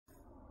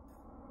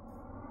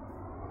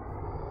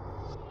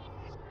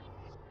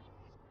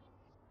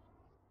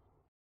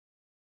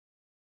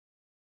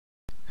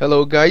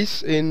Hello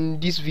guys, in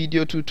this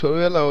video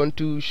tutorial I want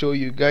to show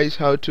you guys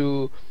how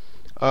to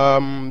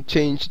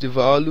change the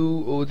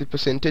value or the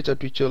percentage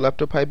at which your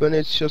laptop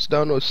hibernates, shuts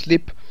down or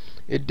sleep.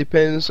 It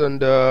depends on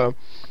the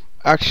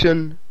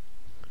action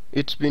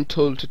it's been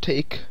told to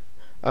take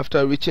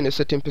after reaching a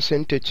certain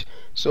percentage.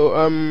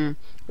 So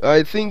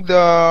I think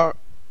the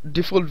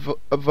default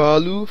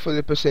value for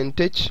the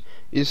percentage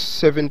is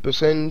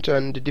 7%,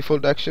 and the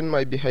default action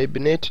might be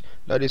hibernate.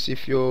 That is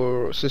if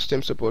your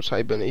system supports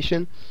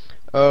hibernation.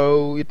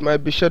 It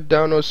might be shut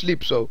down or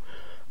sleep. So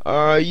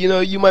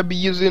you might be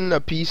using a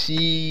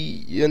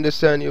PC, you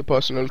understand, your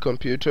personal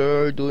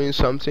computer, doing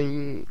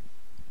something,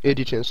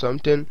 editing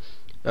something,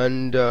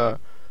 and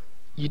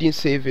you didn't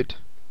save it,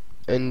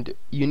 and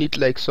you need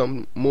like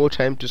some more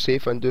time to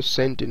save and just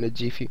send in a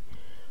jiffy.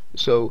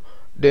 So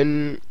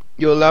then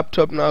your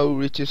laptop now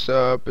reaches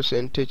a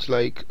percentage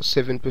like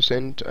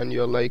 7%, and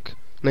you're like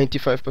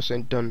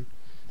 95% done.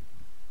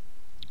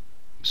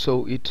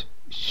 So it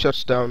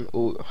shuts down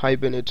or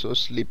hibernates or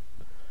sleep.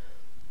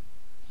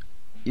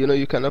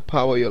 You cannot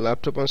power your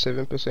laptop on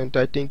 7%.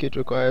 I think it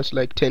requires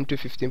like 10 to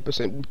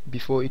 15%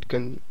 before it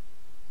can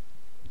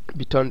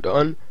be turned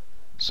on.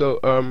 So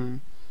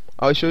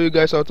I'll show you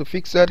guys how to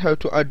fix that, how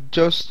to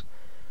adjust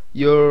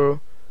your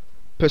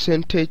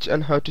percentage,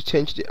 and how to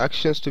change the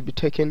actions to be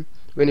taken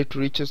when it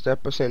reaches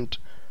that percent.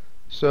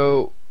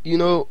 So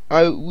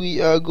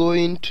we are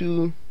going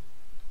to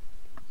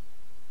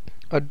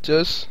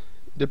adjust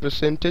the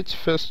percentage.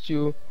 First,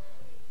 you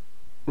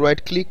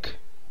right click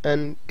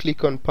and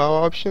click on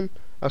power option,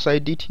 as I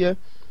did here.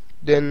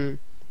 Then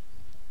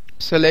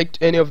select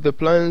any of the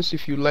plans.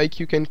 If you like,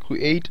 you can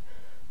create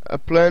a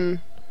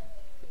plan,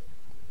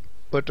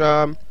 but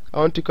I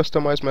want to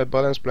customize my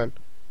balance plan.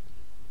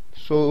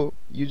 So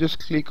you just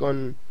click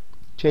on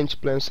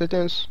change plan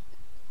settings,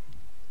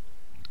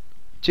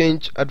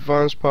 change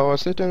advanced power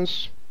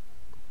settings,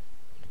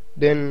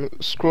 then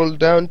scroll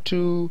down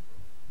to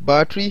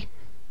battery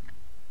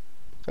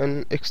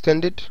and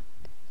extend it.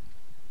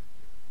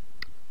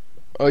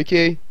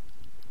 Okay,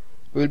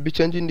 we'll be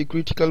changing the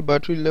critical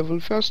battery level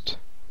first.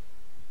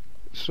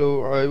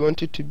 So I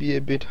want it to be a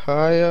bit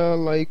higher,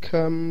 like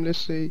let's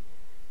say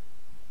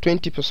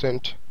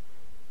 20%.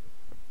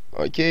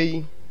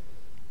 Okay,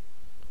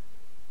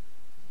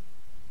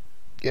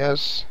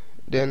 yes.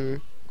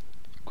 Then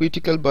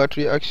critical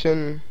battery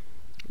action,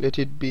 let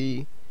it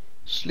be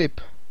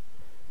sleep.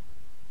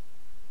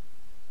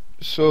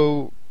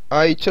 So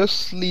I just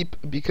sleep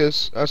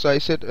because, as I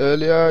said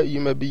earlier,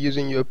 you might be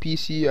using your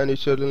PC and it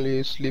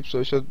suddenly sleeps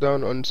or shuts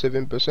down on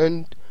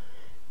 7%.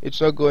 It's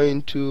not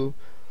going to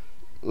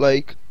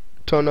like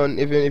turn on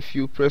even if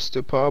you press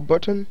the power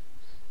button,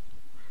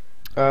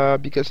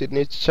 because it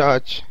needs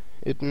charge.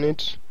 It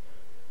needs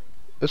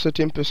a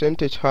certain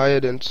percentage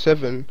higher than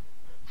 7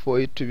 for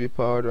it to be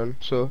powered on.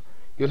 So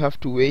you'll have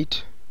to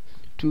wait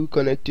to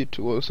connect it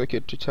to wall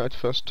socket to charge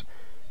first.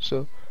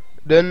 So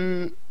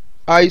then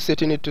I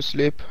setting it to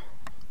sleep.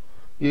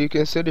 You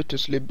can set it to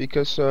sleep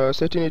because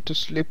setting it to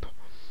sleep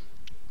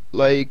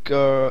like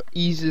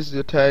eases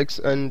the task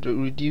and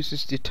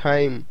reduces the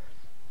time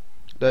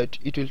that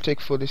it will take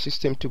for the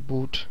system to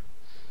boot.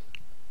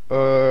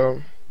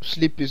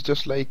 Sleep is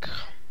just like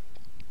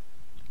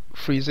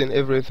freezing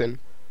everything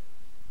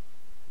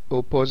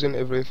or pausing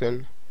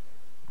everything,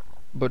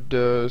 but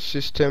the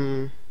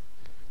system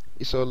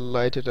is all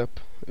lighted up.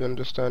 You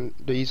understand?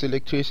 There is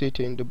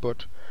electricity in the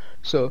boot.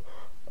 So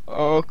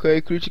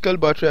okay, critical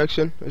battery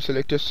action, I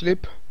selected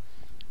sleep.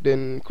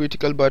 Then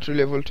critical battery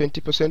level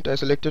 20%, I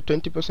selected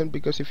 20%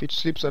 because if it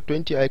sleeps at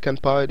 20 I can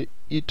power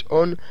it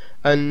on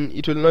and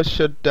it will not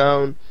shut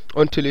down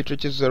until it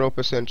reaches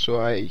 0%.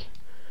 So I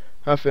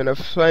have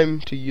enough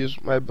time to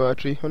use my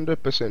battery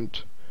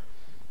 100%.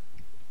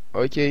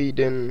 Okay,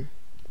 then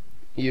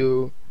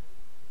you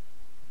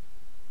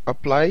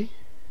apply,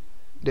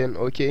 then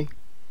okay.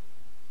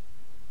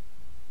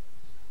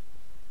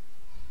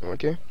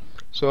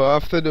 So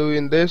after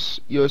doing this,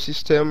 your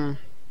system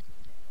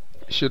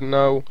should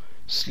now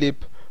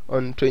sleep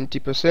on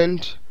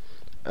 20%,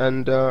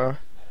 and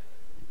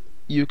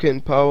you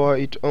can power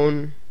it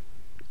on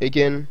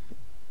again.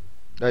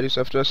 That is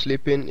after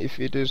sleeping.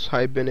 If it is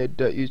hibernate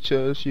that you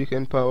chose, you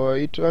can power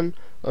it on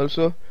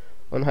also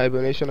on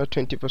hibernation at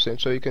 20%,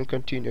 so you can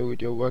continue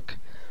with your work.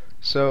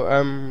 So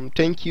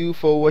thank you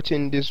for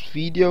watching this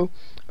video.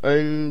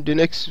 In the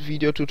next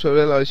video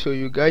tutorial I'll show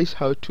you guys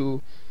how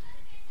to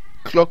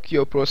clock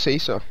your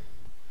processor,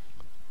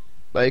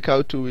 like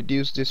how to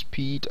reduce the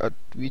speed at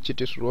which it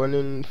is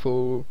running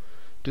to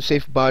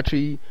save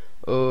battery,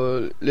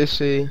 or let's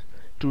say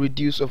to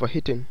reduce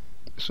overheating.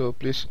 So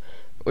please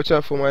watch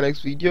out for my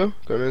next video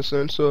coming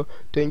soon. So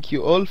thank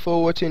you all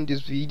for watching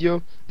this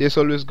video. There's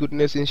always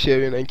goodness in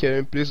sharing and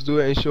caring. Please do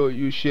ensure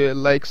you share,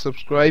 like,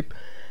 subscribe,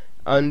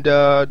 and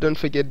don't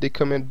forget the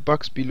comment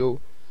box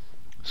below,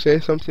 say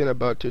something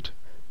about it.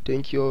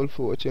 Thank you all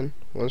for watching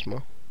once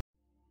more.